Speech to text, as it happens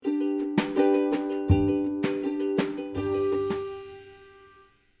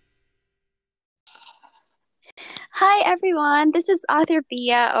everyone. This is author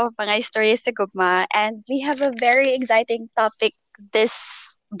Pia of Mga Istorya sa Gugma, and we have a very exciting topic this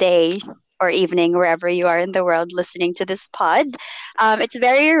day or evening, wherever you are in the world listening to this pod. It's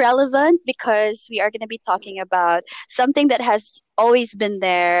very relevant because we are going to be talking about something that has always been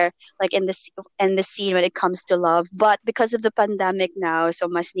there, like in the scene when it comes to love. But because of the pandemic now, so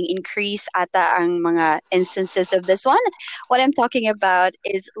mas ning increase ata ang mga instances of this one. What I'm talking about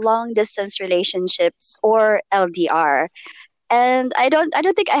is long distance relationships or LDR. And I don't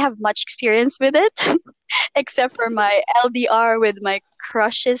think I have much experience with it except for my LDR with my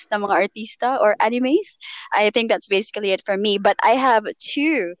crushes na mga artista or animes. I think that's basically it for me, but I have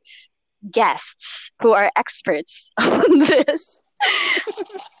two guests who are experts on this.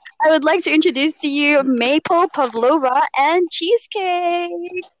 I would like to introduce to you Maple Pavlova and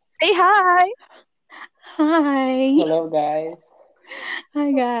Cheesecake. Say hi. Hi. Hello, guys.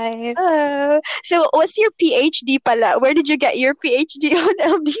 Hi, guys. So what's your PhD pala? Where did you get your PhD on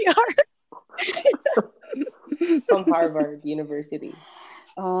LDR? From Harvard University.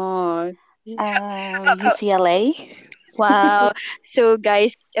 Oh, UCLA. wow. So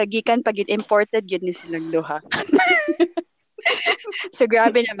guys, gikan pag yun imported yun ni silang duha. So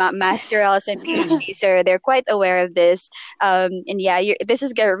grabe na masterals and PhD, so they're quite aware of this. And yeah, this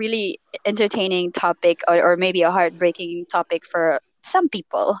is a really entertaining topic, or maybe a heartbreaking topic for some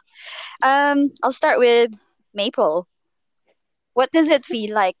people. I'll start with Maple. What does it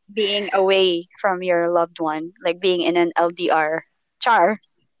feel like being away from your loved one, like being in an LDR? Char.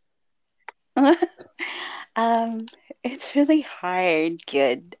 um, it's really hard,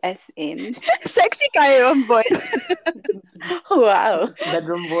 good, as in. Sexy kayo ang voice. Wow.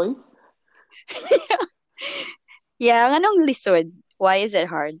 Bedroom voice. Yeah, anong lisod? Why is it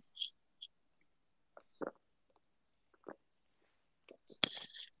hard?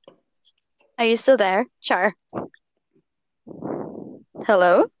 Are you still there? Char.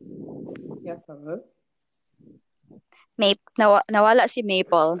 Hello? Yes, hello. Nawala si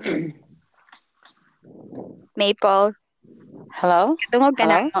Maple. Maple, Hello? tungog ka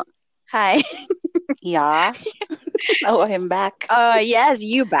na. Hello? Hi. Yeah. Oh, I'm back. Yes,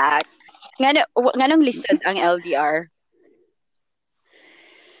 you back. Nganong lisod ang LDR?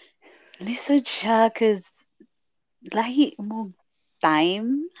 Lisod siya because lahi mo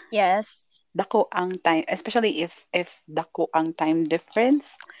time. Yes. Dako ang time, especially if dako ang time difference.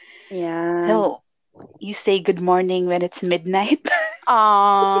 Yeah. So, you say good morning when it's midnight.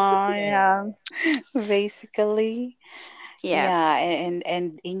 Oh, yeah. Basically. Yeah. Yeah,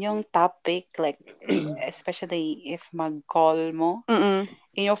 and inyong topic, like, especially if mag-call mo, Mm-mm.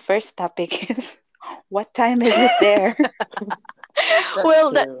 your first topic is, what time is it there? That's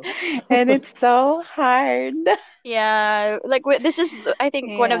Well, true. And it's so hard. yeah, like this is, I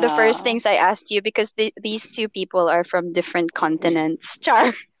think, one of the first Yeah. things I asked you because these two people are from different continents. Char.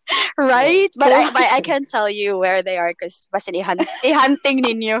 Right? Yes. But I can't tell you where they are because basta ihunting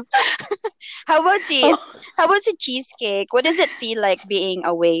ninyo. How about si Oh, how about si Cheesecake? What does it feel like being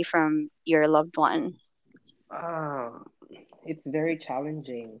away from your loved one? Um, it's very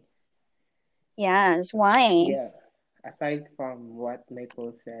challenging. Yes, why? Yeah. Aside from what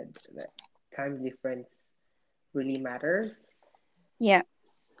Maple said, that time difference really matters. Yeah.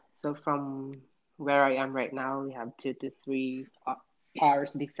 So from where I am right now, we have 2 to 3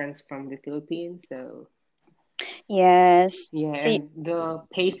 hours difference from the Philippines. So Yes. yeah, See, and the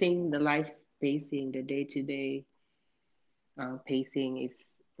pacing, the life pacing, the day-to-day pacing is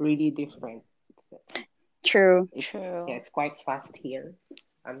really different. true. It's yeah, true. it's quite fast here,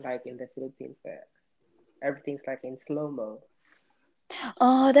 unlike in the Philippines where everything's like in slow mo.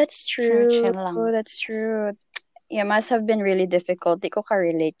 Oh, that's True, true. chill lang. That's true. Yeah, must have been really difficult. Di ko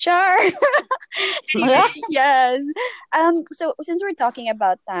ka-relate. Char! Anyway, yes. So since we're talking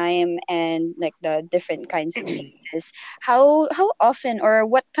about time and like the different kinds of paces, how often or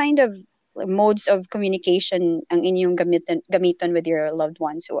what kind of modes of communication ang inyong gamiton with your loved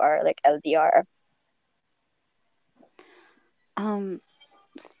ones who are like LDR? Um,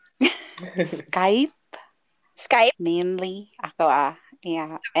 Skype Skype, mainly. Ako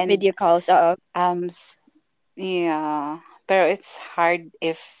yeah. And video calls. s- yeah. Pero it's hard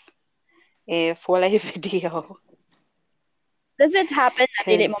if wala yung video. Does it happen na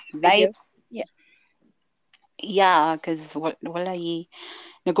dili Cause mo night, video? Yeah. yeah, cause wala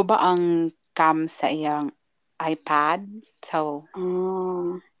naguba ang cam sa iyang iPad. So,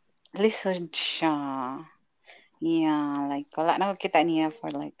 Oh, lisod siya. Yeah, like wala na ko kita niya for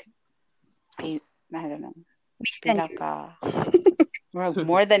like I don't know, based on pila ka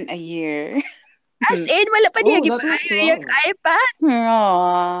more than a year. as in, wala pa niya Oh, that was gipayo yung long. iPad.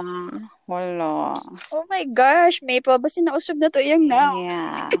 Aww. Wala. Oh my gosh, Maple, basta nausog na to iyang na.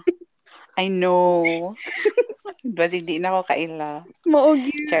 Yeah. I know. Basta hindi na ako kaila. Mao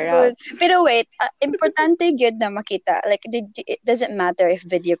Charot. gyud. Pero wait, importante gyud na makita. Like, it doesn't matter if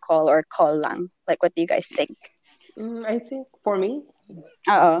video call or call lang. Like, what do you guys think? I think for me,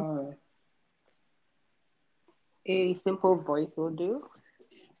 Oo. a simple voice will do.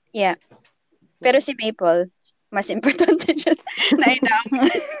 Yeah. Pero si Maple, mas importante siya na inam.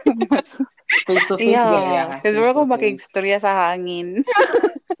 Face to face, Yeah. Kasi wala ko makigstorya sa hangin.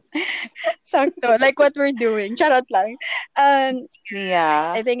 Sakto. Like what we're doing. Charot lang.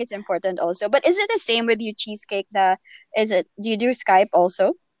 Yeah. I think it's important also. But is it the same with you, Cheesecake? Do you do Skype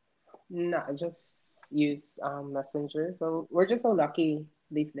also? No, just use Messenger. So we're just so lucky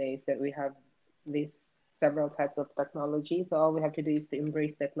these days that we have these several types of technology. So all we have to do is to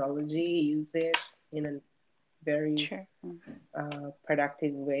embrace technology, use it in a very Sure.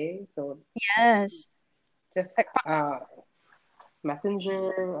 productive way. So Yes. just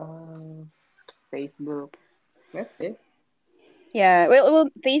Messenger, Facebook. That's it. Yeah. Well,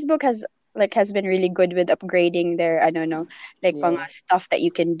 Facebook has been really good with upgrading their, I don't know, like Yeah. mga stuff that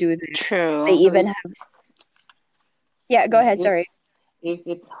you can do there. True. They So even have. Yeah, go ahead. Sorry. if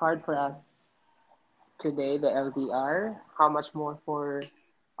it's hard for us today, the LDR, how much more for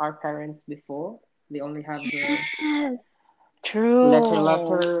our parents before? They only have the Yes. True.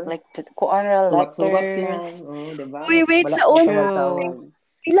 letter. Like the kuanra Sulat-sulat letters. yan. Oo, diba? Wait, Wala sa pa una, tawag-tawag.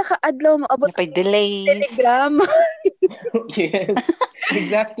 pila ka adlaw maabot Napay ang delays. telegram. Yes,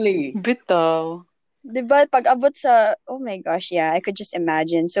 exactly. Bitaw. Diba, pag abot sa, oh my gosh, yeah, I could just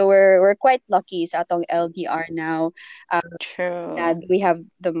imagine. So we're quite lucky sa atong LDR now. True. That we have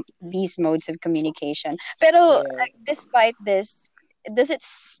these modes of communication. Pero Yeah. like, despite this, does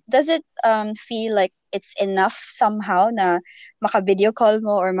it feel like it's enough somehow na maka-video call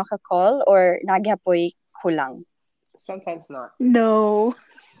mo or maka-call or nagyapoy kulang? Sometimes not. No.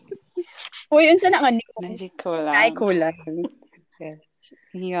 Uy, unsa na nga ni Magic ko ay lang. kulang. Yeah.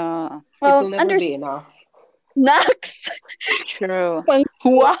 Yeah. It Well, will never be enough. Nax! True. Pang,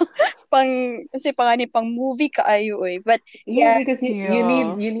 Wow. kasi pangani pang movie kaayo eh. But Yeah, yeah, because you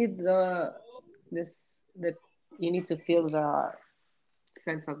Yeah. need this that you need to feel the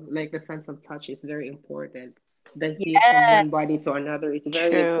sense of touch is very important. The heat from yeah. one body to another is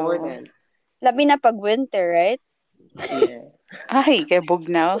very True. important. Labi na pag winter, right? Yeah. Ay, kay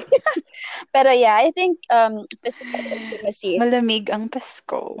Bugnaw. Pero yeah, I think intimacy. Malamig ang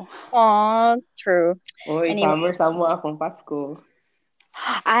Pasko. Oh, true. Oy, Anyway, summer samo akong Pasko.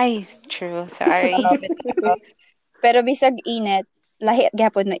 Ay, true. Sorry. bitaw. Pero bisag init, lahi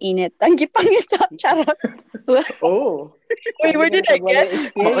gyapon na init. Ang gipangita, charot. Oh. Uy, where did I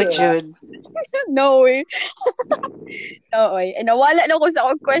get? Oo, Jud. No way. No way. Nawala na ko sa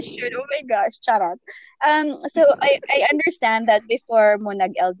akong question. Oh my gosh, charot. So I understand that before mo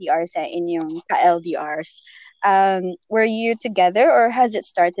nag-LDR sa inyong ka-LDRs, were you together or has it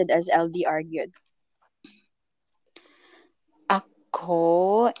started as LDR yun?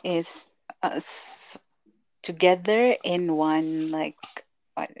 Ako is together in one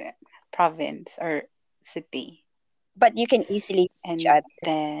province or city. But you can easily And chat.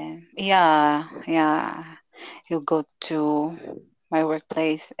 then, yeah. He'll go to my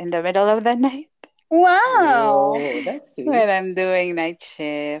workplace in the middle of the night Wow! Oh, that's sweet. when I'm doing night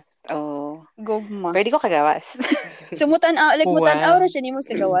shift. Oh, Gugma. pwede ko kagawas. So mutan-aw Wow. ra siya nimo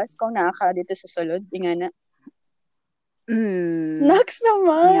sa gawas kung naa ka dito sa sulod, ingana. Mm. Nax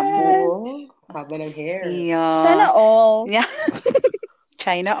naman. Oh, haba ng hair. Yeah. Sana all. Yeah.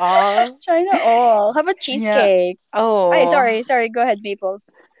 China all. China all. How about cheesecake? Oh. Ay, sorry. Go ahead, people.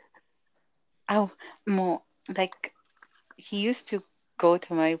 Oh, like he used to go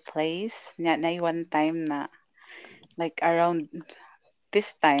to my place. Na one time na like around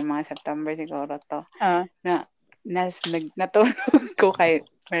this time, mga September siguro to. Na natulog ko kay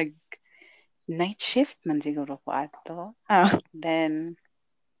night shift man siguro ko ato. Then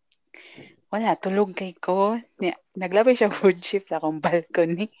wala, tulog kay ko. Naglabay siya wood chips sa akong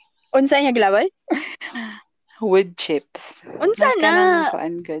balcony. Unsa niya glabay? Wood chips. Unsa na?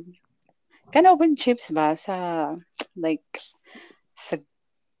 Kanang good. Kanang wood chips ba sa like sa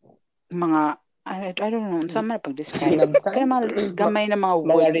mga I don't know, unsa man pag-describe. Kanang mga gamay na mga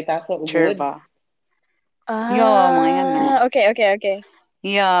wood. Mga ritaso ug Sure wood. ba? Mga yan na. Okay.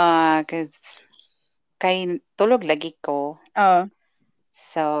 Yeah, cause kay tulog lagi ko. Oh.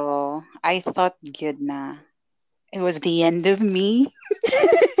 So, I thought good na it was the end of me.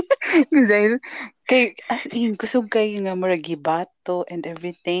 Kasi, as in, kusog kayo nga mura gibato and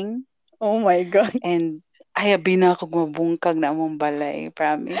everything. Oh my God. And Ay, abi na ako mabungkag na among balay,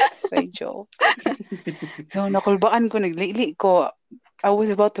 promise, by joke. So, nakulbaan ko, naglili ko. I was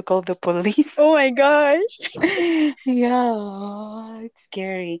about to call the police. Oh my gosh. Yeah, it's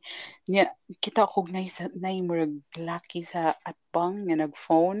scary. Nya, kita ko nay murag laki sa atbang nga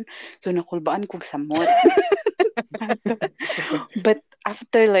nag-phone. So, nakulbaan ko samot. But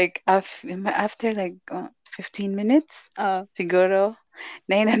after like 15 minutes, Ah, siguro,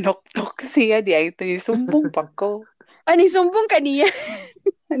 na nanoktok siya, di ay ito, sumbong pa ko. ani sumbong ka niya.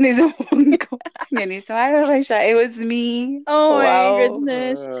 Nisumbong ko. Yan, ismile ra siya. It was me. Oh my Wow.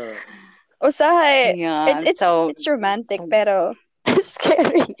 goodness. Usahay, Yeah, so, it's romantic pero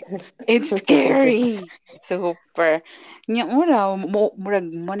scary. it's scary. Super. Nya,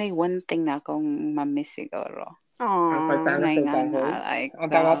 murag mo na one thing na akong mamiss siguro. Ang Aww. pagtanga Nay sa nga na, kahoy. like Ang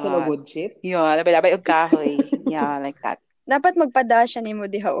tangason o that. wood chip. Yeah, labay-labay og kahoy. Yeah, like that. Dapat magpadasya nimo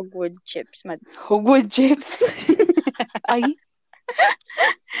diha og wood chips mad. Hugwood chips. Ay,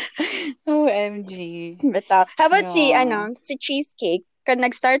 OMG. Bitaw. How about Yeah. si Cheesecake? Kan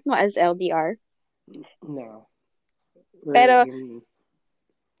nag-start mo as LDR. No, we're Pero in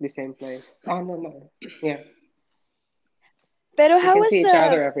the same place. Oh, no, no. Yeah, pero we how can was see each the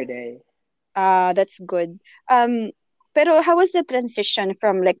other every day. that's good. Pero how was the transition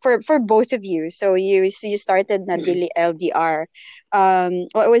from like for both of you? So you started na dili LDR.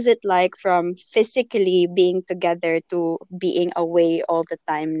 What was it like from physically being together to being away all the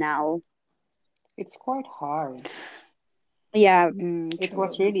time now? It's quite hard. Yeah, It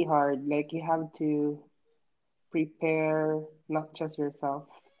was True. really hard. Like, you have to prepare not just yourself,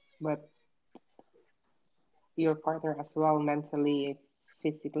 but your partner as well, mentally,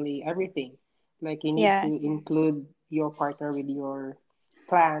 physically, everything. Like, you need to yeah, include your partner with your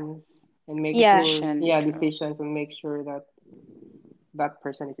plans and make yeah. sure, Decision. yeah, True. decisions, and make sure that that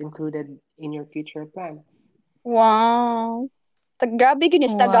person is included in your future plans. Wow. Grabe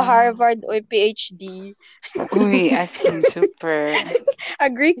ginis taga Wow. Harvard o PhD. Uy, as in super.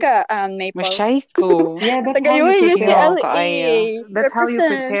 Agree ka, Maple. Mashay ko. Yeah, that's Taga how you Yeah, prepare. kaayo. UCLA. That's how you Represent.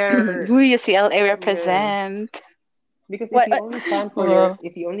 prepare. Uy, CLA Yeah, represent. because What, what?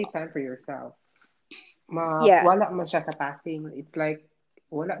 if you only plan for yourself, Yeah. wala man siya sa passing. It's like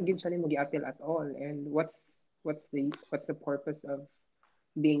wala gid siya nimo gi-appeal at all. And what's the purpose of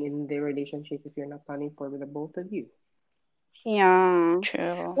being in the relationship if you're not planning for the both of you? Yeah.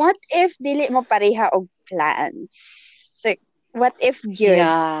 True. What if dili mo pareha og plans? So, what if good?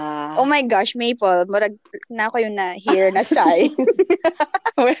 Oh Yeah. my gosh, Maple, murag na ako yung na hear na sigh.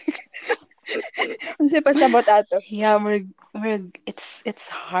 Unsa pasabot ato? Yeah, it's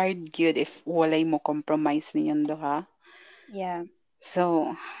hard good if walay mo compromise niyon duha. Yeah.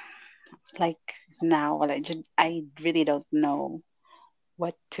 So, like now, I really don't know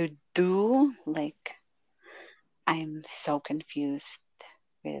what to do. Like, I'm so confused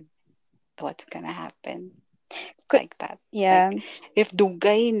with what's gonna happen. Could, Like that. yeah. Like, if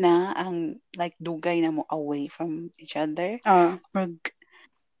dugay na mo away from each other, Oh, mag,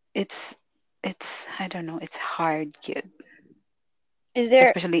 it's, I don't know, it's hard good. is there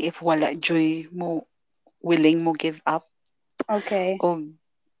Especially if wala joy mo, willing mo give up, okay. or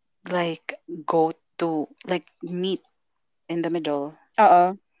like go to, like meet in the middle.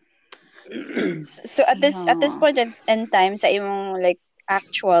 Oo. So at this Yeah. point in time sa imong like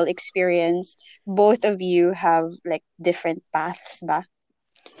actual experience, both of you have like different paths ba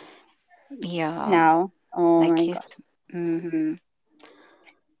Yeah. now? Oh Like my he's, gosh. hmm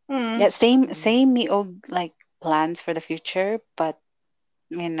Hmm. yeah, same me og like plans for the future, but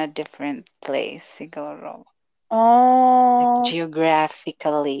in a different place, siguro. Like Oh.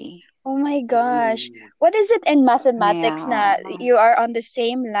 geographically. Oh my gosh. Mm. What is it in mathematics Yeah. na you are on the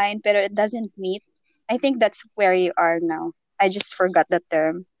same line pero it doesn't meet? I think that's where you are now. I just forgot the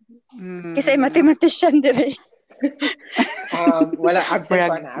term. Kasi Mm. mathematician dire. Wala, absent ko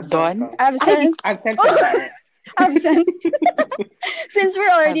Murag na, absent Don? ko. Ay! Absent. Absent ko Oh, na. absent. Since we're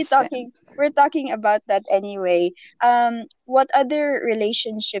already Absent. talking about that anyway. What other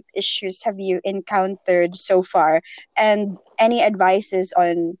relationship issues have you encountered so far? And any advices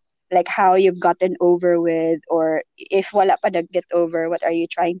on like how you've gotten over with, or if wala pa get over, what are you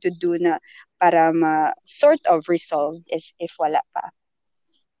trying to do na para ma sort of resolve is if wala pa?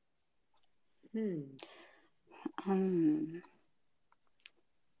 Hmm. Hmm.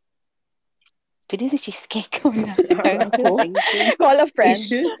 Pwede si cheesecake ko na. I'm still Ako? thinking. Call a friend.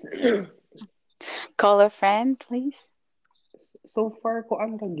 Issues? Call a friend, please. So far ko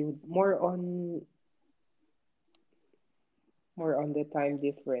ang yun, more on the time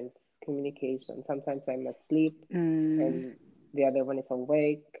difference communication. Sometimes I'm asleep Mm. and the other one is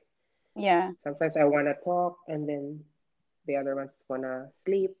awake. Yeah. Sometimes I wanna talk, and then the other ones wanna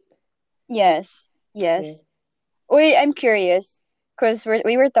sleep. Yes. Yeah. Yes. Wait, I'm curious because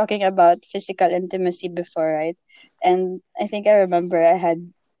we were talking about physical intimacy before, right? And I think I remember I had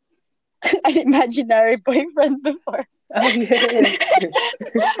an imaginary boyfriend before. Oh yes.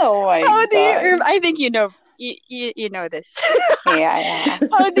 Oh my How do you? god. I think you know. You know this. Yeah, yeah.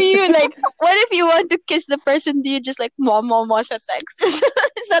 How do you like? What if you want to kiss the person? Do you just like mom sa text?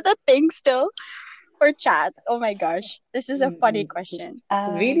 Is that a thing still? Or chat? Oh my gosh, this is a funny question.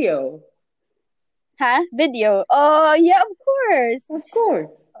 Um, Video, Huh? Video? Oh yeah, of course. of course.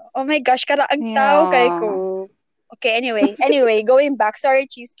 Oh my gosh, karaang tao kay yeah. ko. Okay, anyway, going back. Sorry,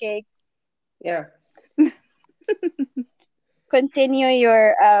 Cheesecake. Yeah. Continue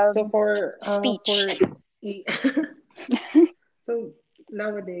your So speech. e- so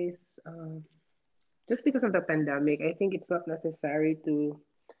nowadays, just because of the pandemic, I think it's not necessary to.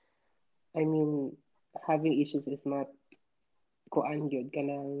 I mean, having issues is not kuan gyud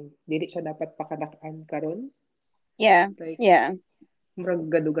kanang dili siya dapat pakadak-an karon. Yeah, Like yeah. murag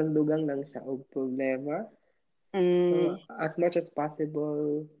gadugang-dugang lang siya og problema. Mm, So as much as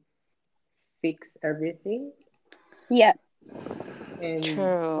possible, fix everything. yeah. And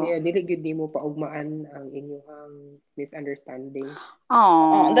True. yeah, dili gyud nimo paugmaan ang inyong misunderstanding.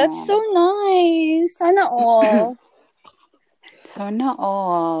 Oh, that's Oh, so nice. Sana all. so not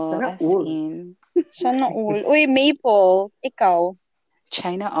all, Sana as all. in Sana all. Uy, Maple, ikaw.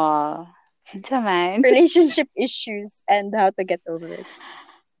 China all. Unsa man? Relationship issues and how to get over it.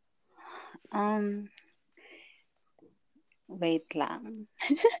 Um, wait lang.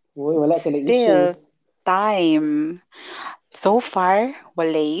 Uy, wala sila issues. Still time. So far,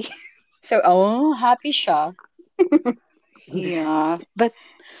 wala. So, oh, happy siya. Yeah, but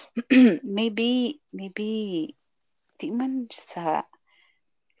maybe di man sa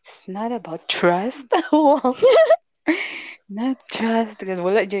it's not about trust. Wow. Not trust because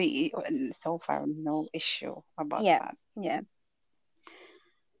wala dyan so far no issue about Yeah, that. yeah,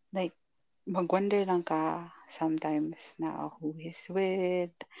 Like magwonder lang ka sometimes na who he's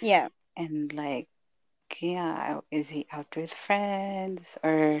with yeah. and like yeah, is he out with friends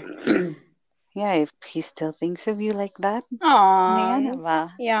or yeah, if he still thinks of you like that. Nga na Aww. ba?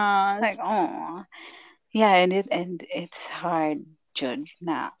 Like Yes. oh yeah, and it's hard jud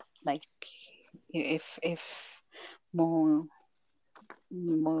na like if mo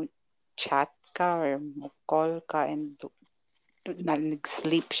mo chat ka or mo call ka and na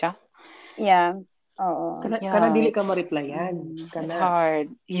nag-sleep siya. Yeah. Oh. Kana Yeah, dili ka ma-replyan. it's Kana. hard.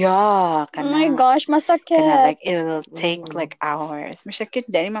 Yeah, Oh my kana. gosh, Kana masakit. like it'll take Mm. like hours. Masakit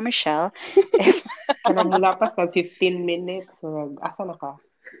din, Mama Michelle. If, Kana mula pa sa 15 minutes, so asa na ka?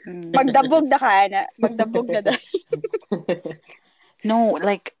 mm, Magdabog na ka na. Magdabog na da. no,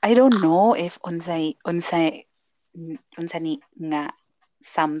 like I don't know if unsay ni nga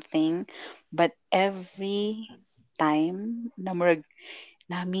something, but every time na murag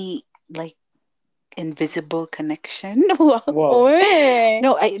nami like invisible connection. Wow. Wow. Uy.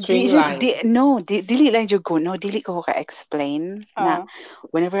 No, String line. dili lang jud ko. No, dili ko ka explain na Oh.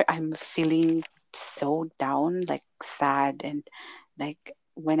 whenever I'm feeling so down, like sad and like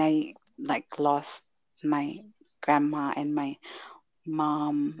when I like lost my grandma and my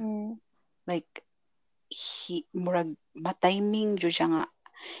mom, Mm. like he murag matiming jud siya nga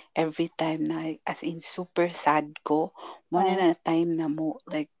every time na as in super sad ko mo Oh. na time na mo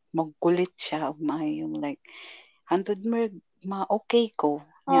like magkulit siya og maayong like hantod mo ma-okay ko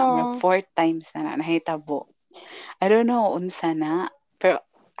nya murag Oh. 4 times na nahitabo. I don't know unsa na pero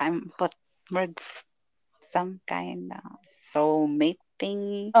I'm but murag some kind of soulmate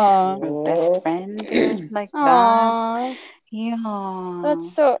thing Oh. or best Oh. friend good like that. Oh. Yeah.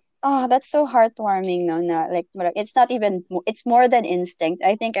 That's so heartwarming, no, na like it's not even it's more than instinct.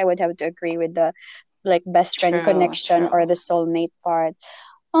 I think I would have to agree with the like best friend True, connection or true. the soulmate part.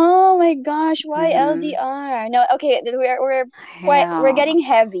 Oh my gosh, why Mm-hmm. LDR? No, okay, we're Yeah. getting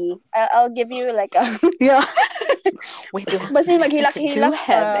heavy. I'll give you like a Yeah. Wait lang. Basin Is it too maghilak-hilak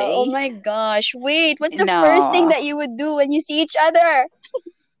pa. Oh heavy? my gosh. Wait, what's the first thing No. that you would do when you see each other?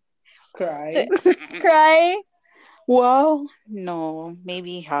 So, Cry. cry? Wow. No.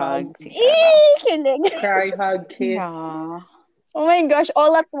 Maybe hug Hug. siguro. Eee, kilig. Cry, hug, kiss. Yeah. Oh my gosh,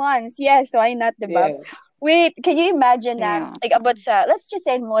 all at once. Yes, why not, diba? Yes. Wait, can you imagine Yeah. like about sa, let's just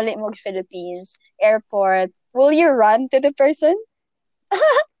say Muli Mog Philippines, airport, will you run to the person?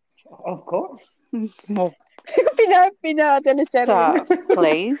 Of course. Mo Teleserye mo. sa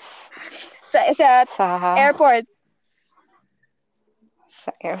place. Sa Sa airport.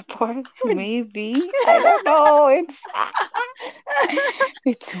 sa airport. Maybe. I don't know.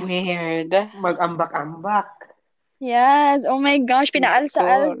 It's weird. Mag-ambak-ambak. Yes. Oh my gosh,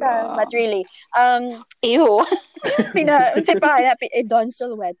 pinaalsa-alsa. But Siguro. really, Ew. si pa, Don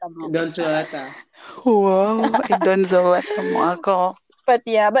Solueta mo ko, Don charot. Suata. Wow. I don't know what mo ako. But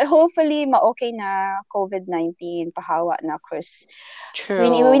yeah, but hopefully ma-okay na COVID-19, pahawa na, cause we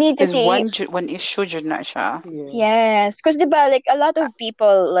True. need to Because see. one issue jud na siya. Yeah. Yes, because diba, like a lot of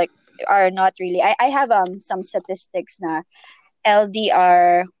people like are not really. I have some statistics na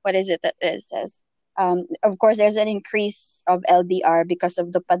LDR. What is it that it says? Of course, there's an increase of LDR because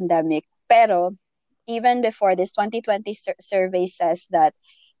of the pandemic. Pero even before this, 2020 survey says that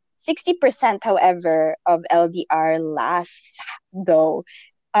 60%, however, of LDR lasts, though.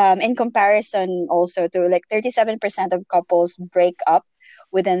 In comparison, also to like 37% of couples break up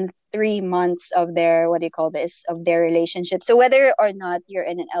within 3 months of their, what do you call this, of their relationship. So whether or not you're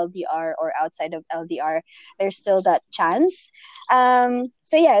in an LDR or outside of LDR, there's still that chance.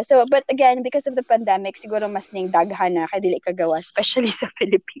 So yeah, so but again, because of the pandemic, siguro mas ning daghan na kay dili kagawa, especially sa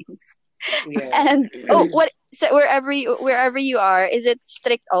Philippines. Yeah. And what, so wherever you are, is it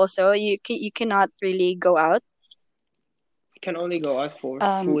strict also? You cannot really go out. Can only go out for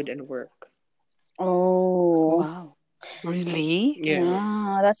Um, food and work. Oh, wow. Really? Yeah.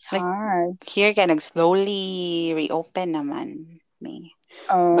 yeah, that's Like, hard. here ka slowly reopen naman me.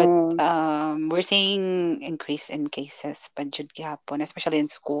 But Oh, we're seeing increase in cases pa jud gihapon, especially in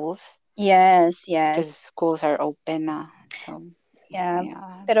schools, yes, because yes. schools are open na. So, Yeah.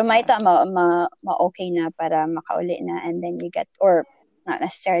 yeah, Pero may sad. okay na para makauli na, and then you get, or not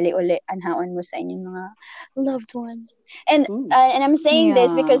necessarily uli, anhaon mo sa inyong mga loved one. Ooh. And I'm saying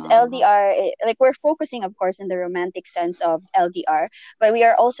this because Yeah. LDR, like we're focusing, of course, in the romantic sense of LDR, but we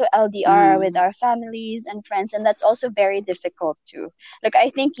are also LDR with Mm, our families and friends, and that's also very difficult too. Like I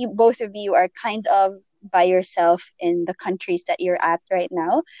think you, both of you, are kind of by yourself in the countries that you're at right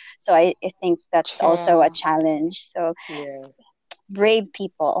now. So I think that's also a true. challenge. So Yeah. brave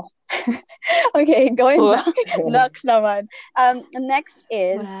people. Okay, going back. Wow. Next naman. Next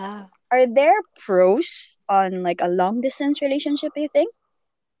is, Wow. are there pros on like a long distance relationship, you think?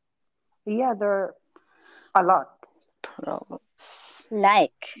 Yeah, there are a lot. Pros.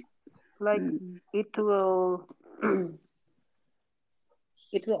 Like, Like Mm, it will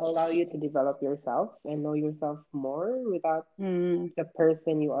it will allow you to develop yourself and know yourself more without mm, the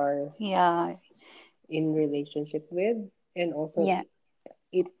person you are yeah. in relationship with, and also yeah,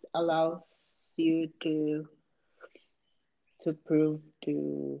 it allows you to prove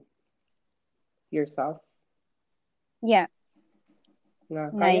to yourself yeah, na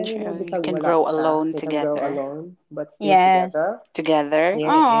kaya like, nimo True. You bisag can wala grow ka, alone you can grow together. alone but still yes. together. Together.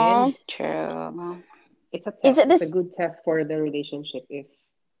 Yeah, and Oh, True. it's a is test. it It's a this? good test for the relationship if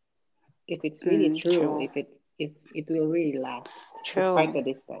it's really Mm, true, true. if it will really last despite True. the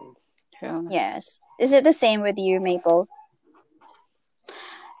distance. True. Yes. Is it the same with you, Maple?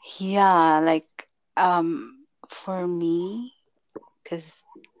 Yeah, like for me, because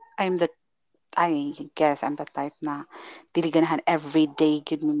I'm the I guess I'm the type na dili ganahan every day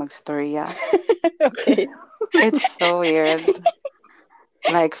gid mo magstorya. Okay. It's so weird.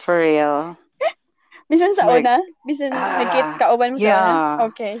 Like for real. Bisan sa Like una? Bisan nagkit kauban mo sa una? yeah.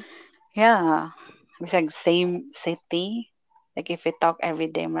 Okay. Yeah. It's like same city. Like if we talk every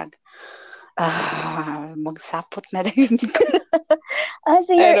day, magsapot na rin ko. Ah,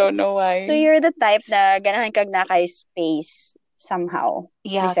 so I you're don't know so why. you're the type na ganahan kag na kay space somehow.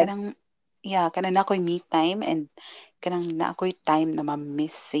 Yeah, Bisan. kanang na ako'y me time and kanang na ako'y time na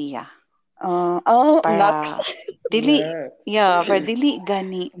ma-miss siya. Oh, Nux. Para dili Yeah. yeah, para dili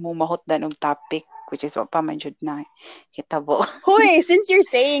gani mo mahutdan og topic which is what pa man jud na hitabo. Hoy, since you're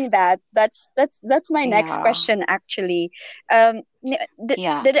saying that, that's my next Yeah. question actually. Yeah.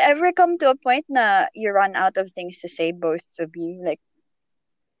 Did it ever come to a point na you run out of things to say, both of you? Like,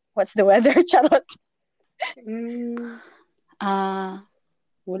 what's the weather? Charot. Mm, Uh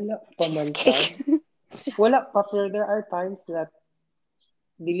wala pa man sad. cheesecake. Wala pa, pero there are times that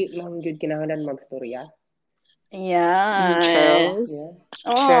dili lang jud kinahanglan magstorya. True. Yes.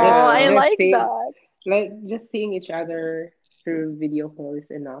 Yeah. Just Oh, I True. just like see that. like just seeing each other through video call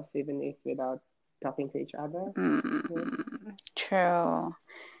is enough, even if without talking to each other. Yeah. True.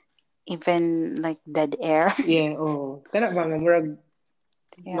 Even like dead air. Yeah, oh. Kana ba nga murag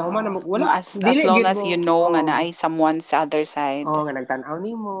mahuman Yeah. na wala As dili long gid as you mo. know nga na Oh. ay someone sa other side. Oh, nga nagtan-aw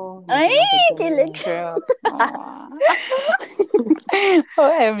nimo, Ay, nagmamessage ka kilig. niya. True. Aw.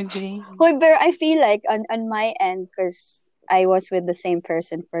 OMG. Hoy, but I feel like on my end, because I was with the same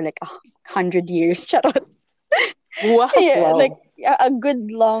person for like 100 years. Charot. Wow. Yeah, like Wow. a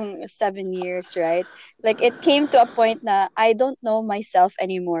good long 7 years, right? Like it came to a point na I don't know myself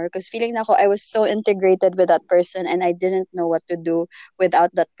anymore because feeling na ako I was so integrated with that person and I didn't know what to do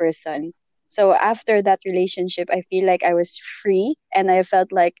without that person. So after that relationship, I feel like I was free and I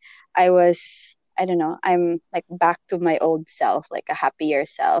felt like I was, I don't know, I'm like back to my old self, like a happier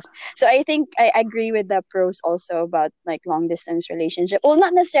self. So I think I agree with the pros also about like long distance relationship. Well,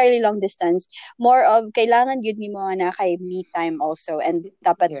 not necessarily long distance, more of kailangan yun ni mo na kay me time also and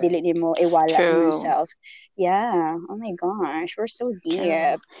dapat Yeah. dili nimo iwala mo True. yourself. Yeah. Oh my gosh, we're so True.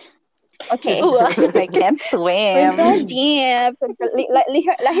 deep. Okay. Wow, I can't We're so swim. deep.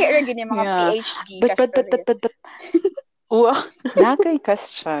 Lahi ra gyud yung mga Yeah. PhD But kastorya. wow. Nagay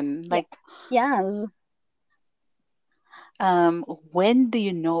question. Yeah. Like, Yes. um, when do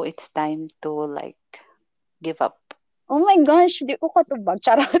you know it's time to like give up? Oh my gosh, di ko katubag.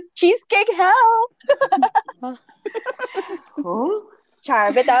 Charot. Cheesecake, help! Oh,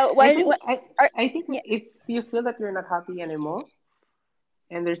 Char, but I think are, I think yeah, if you feel that you're not happy anymore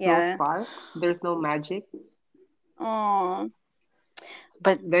and there's no yeah. spark, there's no magic, Oh,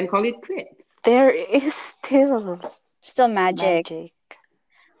 But then call it quits. there is still still magic. magic.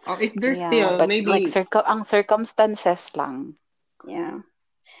 Or if there's Yeah, still but like maybe ang circumstances lang. Yeah.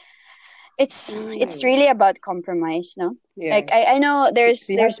 It's mm, really about compromise, no? yeah, Like I know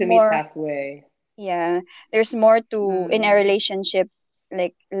you have there's to meet more, halfway. yeah, there's more to in a Mm, relationship.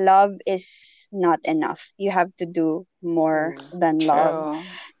 Like love is not enough. You have to do more Mm. than love.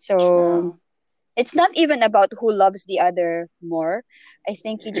 true. So True. it's not even about who loves the other more. I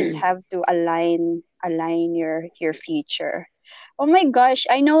think you just have to align your future. Oh my gosh,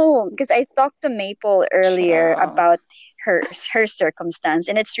 I know because I talked to Maple earlier True. about her circumstance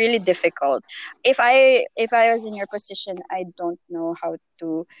and it's really difficult. If I was in your position, I don't know how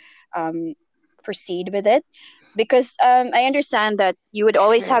to um proceed with it because I understand that you would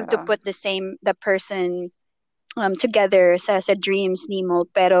always have to True. put the person together sa dreams nimo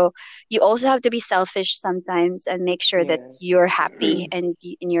pero you also have to be selfish sometimes and make sure that Yeah. you're happy and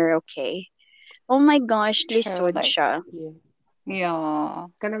and you're okay. Oh my gosh, True. lisod Like, siya. Yeah. yeah.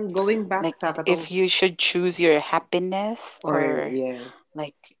 Kanang going back Like, sa katong if you should choose your happiness or or yeah.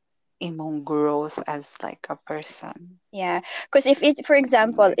 like imong growth as like a person. Yeah, because if it, for Oh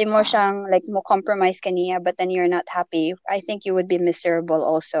example, my imo God. siyang like mo compromise kaniya but then you're not happy, I think you would be miserable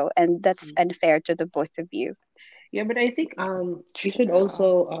also and that's unfair to the both of you. Yeah, but I think you should True.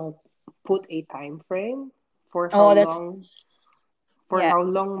 also put a time frame for how Oh, that's long yeah,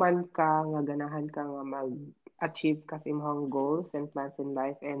 man ka nga ganahan ka nga mag-achieve ka sa imong goals and plans in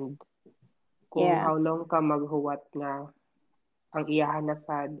life and kung yeah. how long ka maghuwat nga ang iyahan na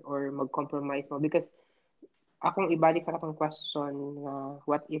sad or mag-compromise mo because akong ibalik sa katong question nga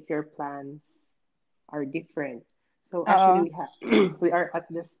what if your plans are different. So actually Oo. we are at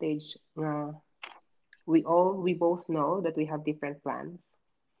the stage nga we both know that we have different plans,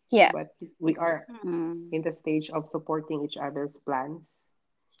 Yeah. but we are Mm. in the stage of supporting each other's plans.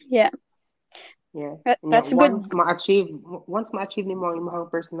 Yeah. Yeah. And yeah, That's good. once ma-achieve ni mo ang imong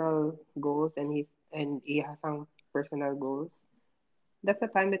personal goals and iyahang personal goals, that's the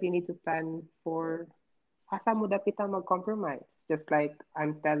time that you need to plan for asa mo dapat ang mag-compromise. Just like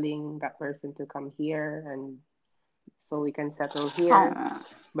I'm telling that person to come here and so we can settle here. Oh.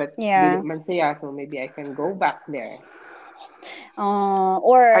 But dili Yeah. man siya, so maybe I can go back there. Are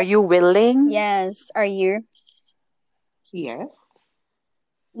Or you willing? yes, are you Yes,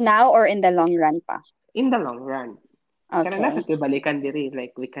 now or in the long run pa? in the long run. Kanang nasa Okay. balikan diri,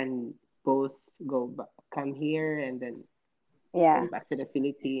 like we can both go back, come here and then go Yeah. back to the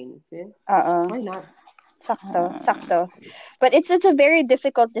Philippines. Yeah, Oo. why not? Sakto, Mm. sakto. But it's a very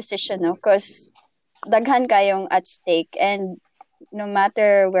difficult decision, no? Because daghan kayong at stake and no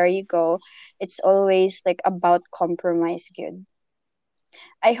matter where you go, it's always like about compromise good.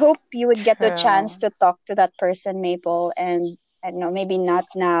 I hope you would get the chance True. to talk to that person, Maple, and I don't know, maybe not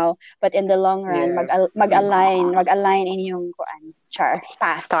now, but in the long run, Yeah. mag-align inyong kuan, char,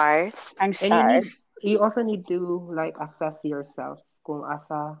 path, Stars. ang And stars. you also need to like assess yourself kung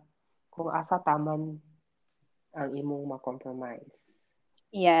asa taman ang imong ma-compromise.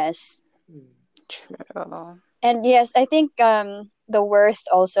 Yes. Mm. True. And yes, I think the worth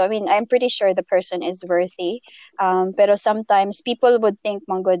also. I mean, I'm pretty sure the person is worthy. Pero sometimes people would think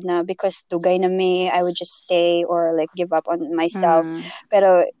manggod na because dugay na me, I would just stay or like give up on myself. Mm.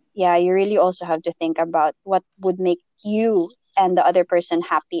 Pero yeah, you really also have to think about what would make you and the other person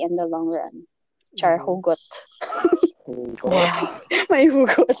happy in the long run. Char Mm-hmm. hugot. Hugot. Wow. May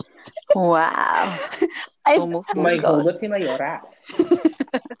hugot. Wow. I May Humuhugot. hugot si Mayora.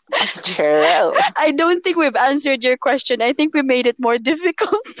 True. I don't think we've answered your question. I think we made it more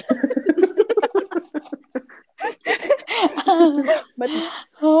difficult. But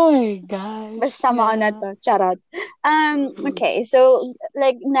Oh my gosh. basta mao na Yeah. to. Charot. Okay. So,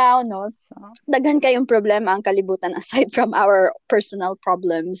 like now, no, So, daghan kayong problema ang kalibutan aside from our personal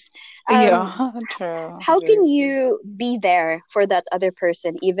problems. Um, yeah, true. how can Very true. you be there for that other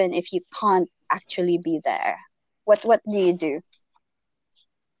person even if you can't actually be there? What do you do?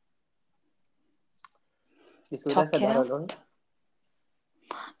 Isuda sa Talk it daron, oy. out.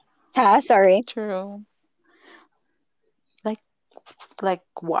 Ha, sorry. True. Like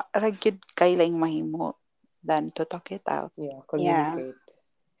what like yun kay lang mahimo than to talk it out. Yeah, Yeah. communicate.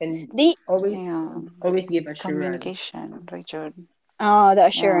 And The always Yeah. always give assurance. Communication, Richard. the Yeah.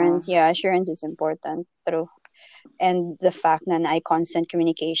 assurance, yeah, assurance is important. True. And the fact na na constant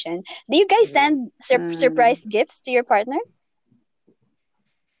communication. Do you guys Mm. send Mm, surprise gifts to your partners?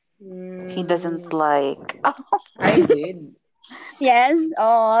 he doesn't Mm, like. I did. Yes.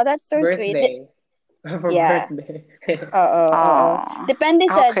 Oh, that's so sweet. Birthday. For Yeah. birthday. Oo, oo. Oh, Depende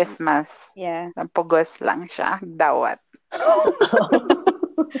ako sa Christmas. yeah. Napugos lang siya. Dawat.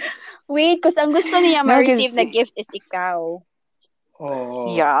 Wait, cause ang gusto niya No, cause ma-receive na gift is ikaw.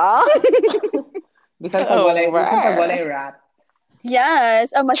 Oh. yeah. Bisan pag Over. walay wrap. Yes.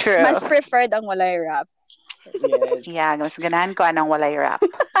 True. Mas preferred ang walay wrap. Yes. Yeah, mas ganahan ko anong walay wrap.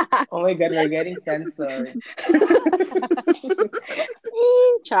 Oh my God, we're getting censored.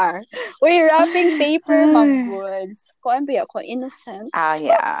 Char. Uy, wrapping paper, Ay. mag-goods. Kuan ba ako? Innocent.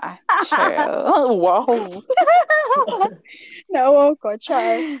 Yeah. True. Wow. Nawa ko,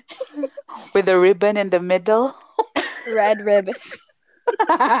 Char. With a ribbon in the middle. Red ribbon.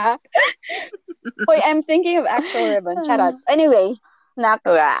 Uy, I'm thinking of actual ribbon. Charot. Anyway, next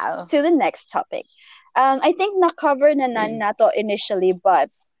Wow. to the next topic. I think na-cover na nato initially, but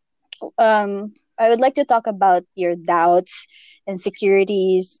I would like to talk about your doubts,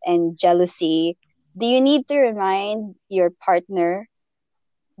 insecurities, and jealousy. Do you need to remind your partner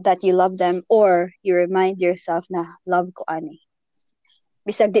that you love them or you remind yourself na love ko ani?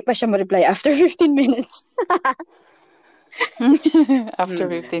 Bisag di pa siya mo-reply after 15 minutes. After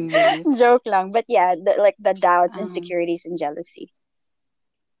Hmm. 15 minutes. Joke lang. But yeah, like the doubts, Um, insecurities, and jealousy.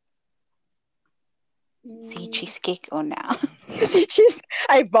 si Mm, cheesecake una. Si cheese,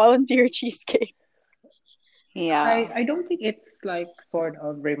 I volunteer cheesecake. Yeah. I don't think it's like sort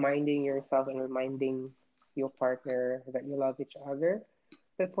of reminding yourself and reminding your partner that you love each other.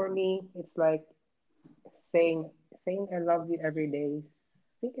 But for me, it's like saying saying I love you every day.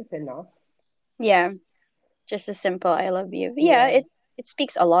 I think it's enough. Yeah, just a simple I love you. Yeah, Yeah. it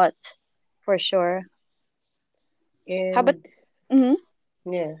speaks a lot for sure. How about And mhm.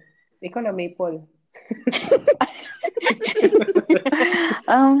 yeah, ikaw na maple.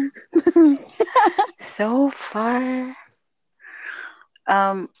 um so far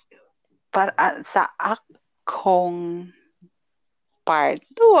para sa akong part.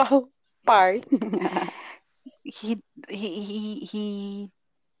 Wow, part. He he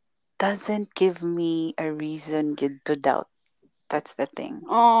doesn't give me a reason good to doubt. That's the thing.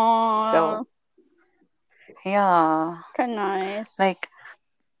 So Oh, yeah, ka nice. like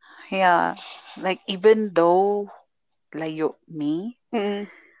yeah, like even though layo me,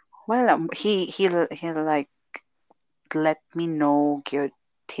 Mm, well, he'll like let me know good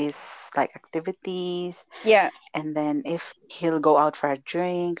his like activities, yeah. and then if he'll go out for a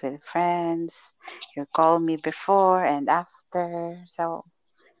drink with friends, he'll call me before and after. So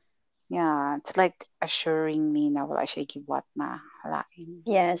yeah, it's like assuring me na wala siya gibuhat na lain.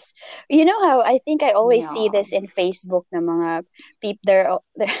 Yes. You know how I think I always see Yeah. this in Facebook na mga there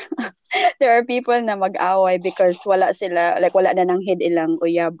there are people na mag-away because wala sila like wala na nang hid ilang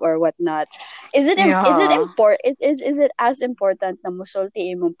uyab or whatnot. Is it Yeah. important is it as important na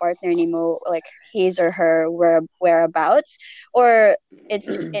musulti imong partner nimo like his or her whereabouts or it's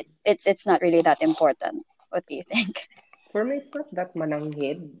not really that important? What do you think? For me, it's not that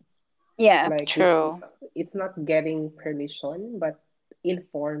mananghid. Yeah. Like True. it's not getting permission, but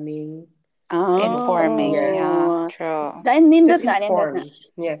informing. Informing. Yes, Yeah. Oh. True. Nindot just na, nindot na. inform.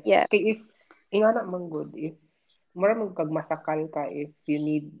 Yeah. Yeah. Kay if ingana man good if mura man kag masakal ka if you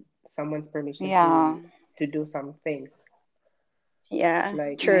need someone's permission Yeah. to do some things. Yeah.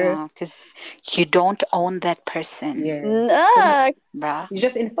 Like True. Yeah. Because you don't own that person, yes. So Nuts. bruh. you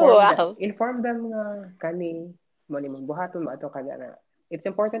just inform them. Wow. Inform them nga kani mo ni buhaton ba ato kana na. It's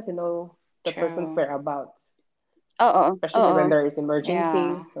important to know the person's True. whereabouts, Oo. especially when Oo. there is Yeah.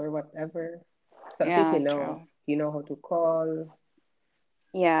 emergencies or whatever. So at least Yeah. True. you know how to call.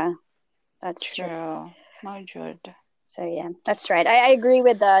 Yeah. That's true. True. My good. So yeah, that's right. I agree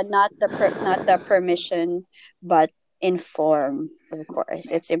with the not the permission, but inform. Of course,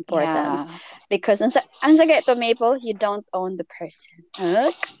 it's important Yeah, because ang sa to Maple, you don't own the person.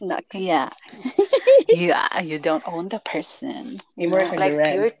 Huh? Next. yeah. You don't own the person. Teamwork and Like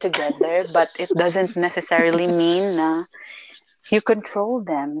duress. you're together, but it doesn't necessarily mean na you control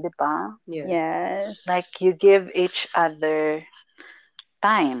them, di ba? Yes. Yes, Like you give each other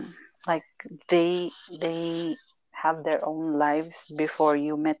time. Like they have their own lives before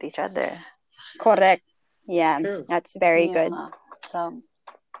you met each other. correct. Yeah, True. that's very good. Yeah. So,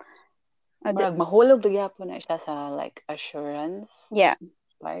 Uh, th- murag mahulog gyapon na siya sa like assurance yeah,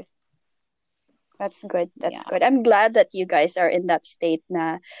 part. that's good. That's Yeah. good. I'm glad that you guys are in that state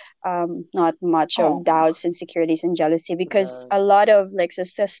na not much of Oh, doubts, insecurities, and jealousy because Yeah. a lot of like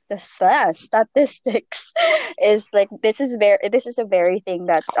statistics is like this is a very thing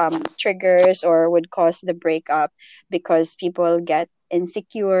that triggers or would cause the breakup because people get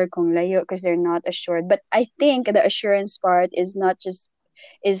insecure kung layo because they're not assured. But I think the assurance part is not just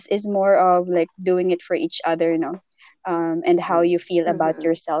is more of like doing it for each other, no? And how you feel about mm-hmm.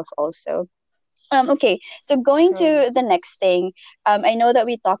 yourself also. Okay, so going True. to the next thing, I know that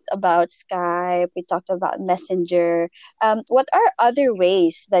we talked about Skype, we talked about Messenger. What are other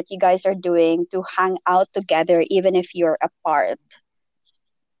ways that you guys are doing to hang out together, even if you're apart?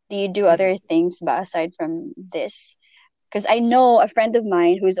 Do you do other things ba, aside from this? Because I know a friend of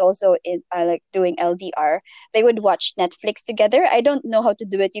mine who's also in like doing LDR. They would watch Netflix together. I don't know how to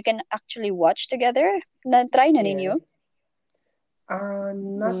do it. You can actually watch together. Try na Yeah. ninyo?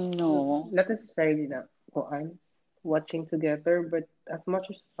 Not No. not necessarily na I'm watching together, but as much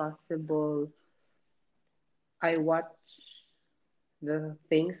as possible, I watch the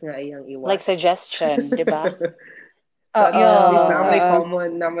things nga iyang Like i-watch. suggestion, di ba? So at least Yeah.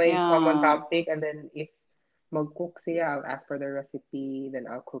 na may common Yeah. topic, and then if mag-cook siya, I'll ask for the recipe, then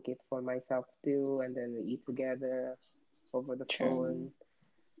I'll cook it for myself too, and then we eat together over the True. phone.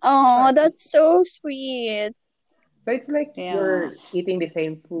 Oh, It's that's so sweet. so it's like Yeah. we're eating the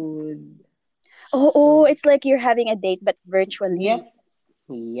same food. Oh, So it's like you're having a date but yep, virtually.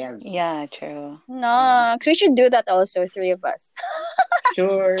 yeah, Yeah, true. Yeah. No, we should do that also, three of us.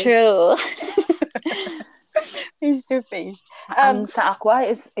 sure. True. Face to face. Ang Um, sa aqua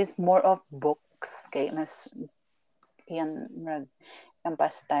is more of books. Kay mas yan murag ang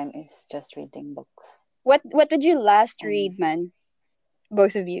pastime is just reading books. what did you last And read, man?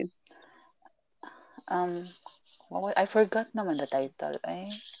 Both of you. um I forgot naman the title. Eh.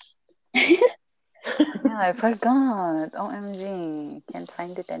 Yeah, I forgot. OMG. Can't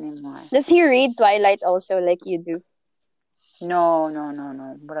find it anymore. Does he read Twilight also like you do? No, no, no,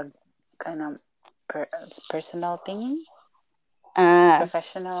 no. Murag kind of personal thing, Ah,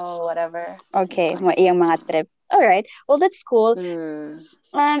 professional, whatever. okay. Yeah. Iyang mga trip. All right. Well, that's cool. Mm.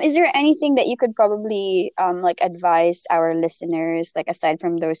 Is there anything that you could probably like advise our listeners, like aside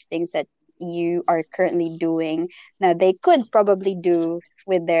from those things that you are currently doing, now they could probably do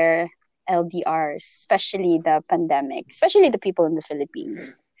with their LDRs, especially the pandemic, especially the people in the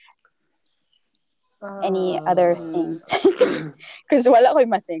Philippines? Any other Uh, things? Mm. Because wala ko'y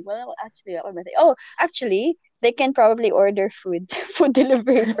mating. Wala ko'y mating. Oh, actually, they can probably order food, food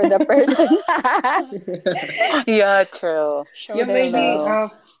delivery for the person. Yeah, true. Show yeah, their maybe love. True.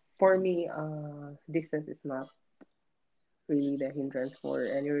 for me, distance is not really the hindrance for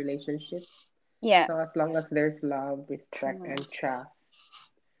any relationship. Yeah, So as long as there's love, respect, True. and trust,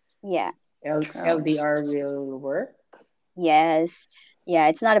 yeah, True. LDR will work. yes. Yeah,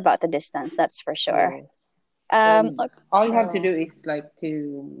 it's not about the distance, that's for sure. Yeah. Ok- And all you have to True. do is like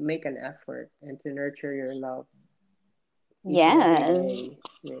to make an effort and to nurture your love each and every yes. day.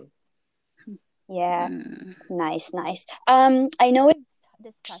 Yeah. Yeah, Mm. nice, nice. I know we've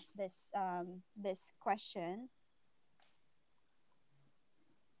discussed this question.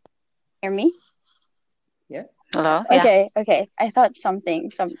 Hear me? Yeah. Hello? Yeah. Okay, okay. I thought something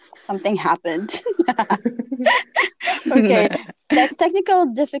happened. Okay. Technical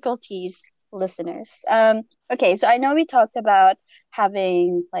difficulties, listeners. Okay, so I know we talked about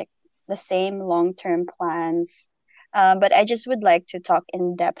having like the same long-term plans. But I just would like to talk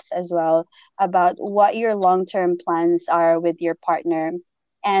in depth as well about what your long-term plans are with your partner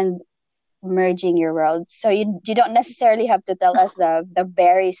and merging your worlds. So you don't necessarily have to tell us the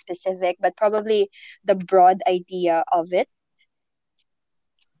very specific, but probably the broad idea of it.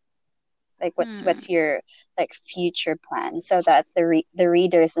 Like Hmm. what's your like future plan so that the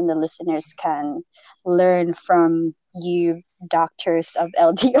readers and the listeners can learn from you doctors of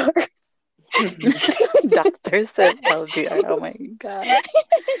LDR. Doctor said LDR. Oh my god.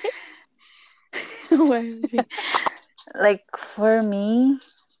 OMG. Like for me,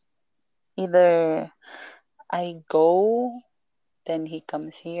 either I go, then he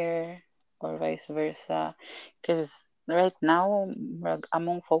comes here, or vice versa. Because right now,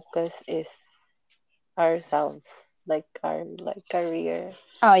 among focus is ourselves, like our like career,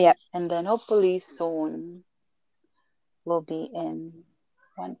 Oh, yeah. and then hopefully soon we'll be in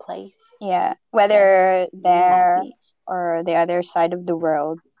one place Yeah. together. Whether I'm there happy. or the other side of the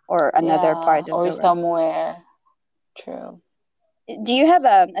world or another Yeah, part of or the world. somewhere. True. Do you have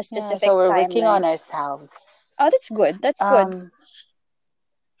a Yeah, specific so we're working on timeline? ourselves. Oh, that's good. That's good. Um,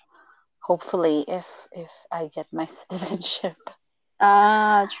 hopefully, if I get my citizenship,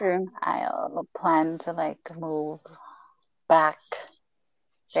 Ah, true. I'll plan to like move back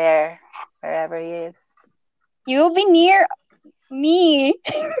there, wherever he is. You will be near me.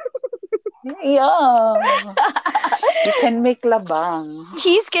 Yeah, you can make labang.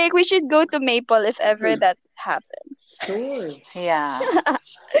 Cheesecake, we should go to Maple if ever Sure. that happens. Sure. Yeah,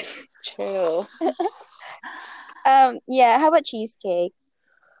 true. Yeah, how about cheesecake?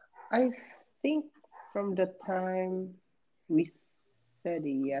 I think from the time we said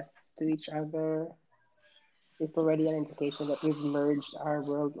yes to each other, it's already an indication that we've merged our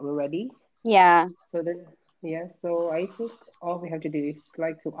world already. Yeah, So then, yeah, so I think all we have to do is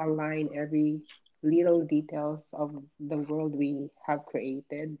like to align every little details of the world we have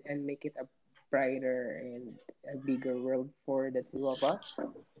created and make it a brighter and a bigger world for the two of us.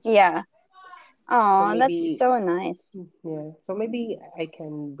 yeah. So Oh, that's maybe, so nice. yeah, so maybe I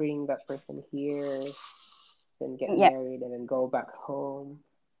can bring that person here, then get Yeah, married, and then go back home.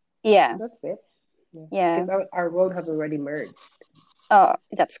 yeah, That's it. Yeah, yeah. because our world have already merged. Oh,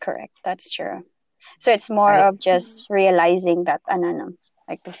 that's correct. That's true. So it's more I, of just realizing that, no,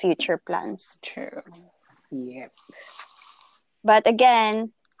 like the future plans. True. yeah, But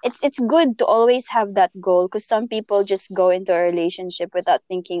again, it's good to always have that goal because some people just go into a relationship without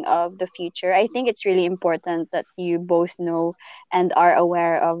thinking of the future. I think it's really important that you both know and are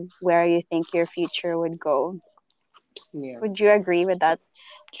aware of where you think your future would go. yeah, Would you agree with that,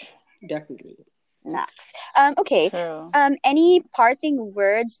 definitely. Max? Okay. True. Any parting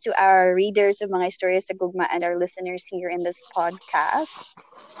words to our readers of Mga Istorya sa Gugma and our listeners here in this podcast?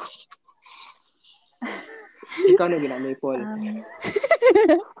 Ikaw na gina, Maple. Um,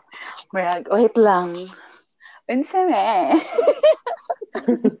 wait lang. Unsa me?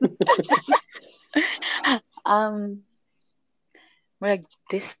 um,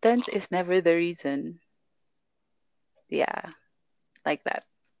 distance is never the reason. Yeah, like that.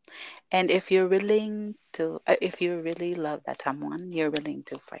 And if you really love that someone, you're willing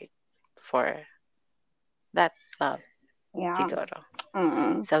to fight for that love, Yeah. siguro.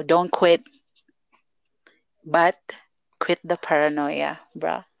 Mm. So don't quit, but quit the paranoia,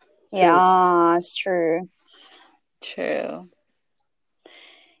 bruh. True. Yeah, it's true. True.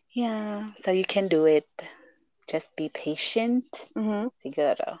 Yeah, so you can do it. Just be patient, Mm-hmm.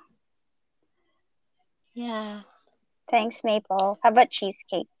 siguro. Yeah. Thanks, Maple. How about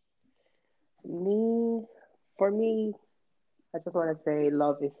cheesecake? Me, for me, I just want to say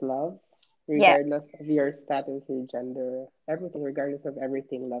love is love, Yeah, regardless of your status, your gender, everything, regardless of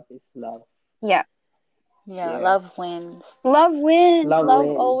everything, love is love. yeah. Yeah, Yeah, love wins. Love wins. love Love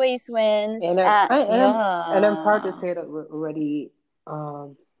wins. always wins. And I'm proud to Yeah. say that we're already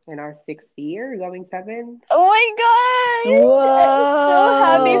in our sixth year, going seven. Oh my gosh! I'm so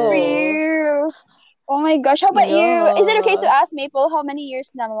happy for Whoa. you. Oh my gosh. How about you? Is it okay to Yeah. ask Maple how many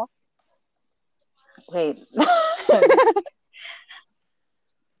years na mo? Wait.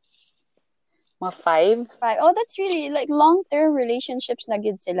 Ma five? Five. Oh, that's really like long-term relationships na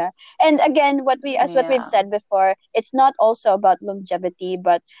gid sila. And again, what we've Yeah. said before, it's not also about longevity,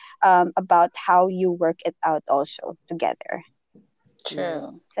 but about how you work it out also together. Yeah.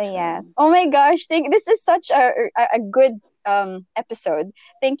 True. So yeah. True. Oh my gosh, this is such a good episode.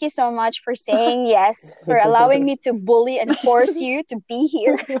 Thank you so much for saying yes, for allowing me to bully and force you to be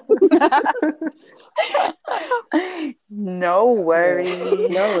here. No Yeah. worries.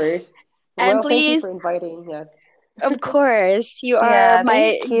 No worries. And Well, thank you for please, inviting. Yes. of course, you are Yeah,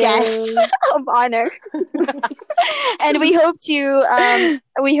 my thank guest you. of honor. And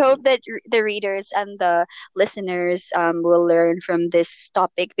we hope that the readers and the listeners will learn from this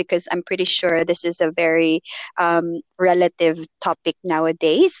topic because I'm pretty sure this is a very relative topic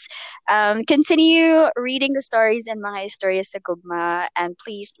nowadays. Continue reading the stories in Mga Istorya sa Gugma and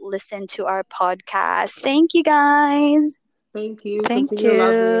please listen to our podcast. Thank you guys. Thank you. Thank Continue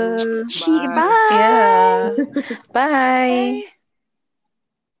loving. you. Bye. Bye. Yeah. Bye.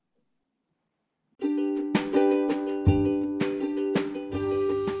 Bye.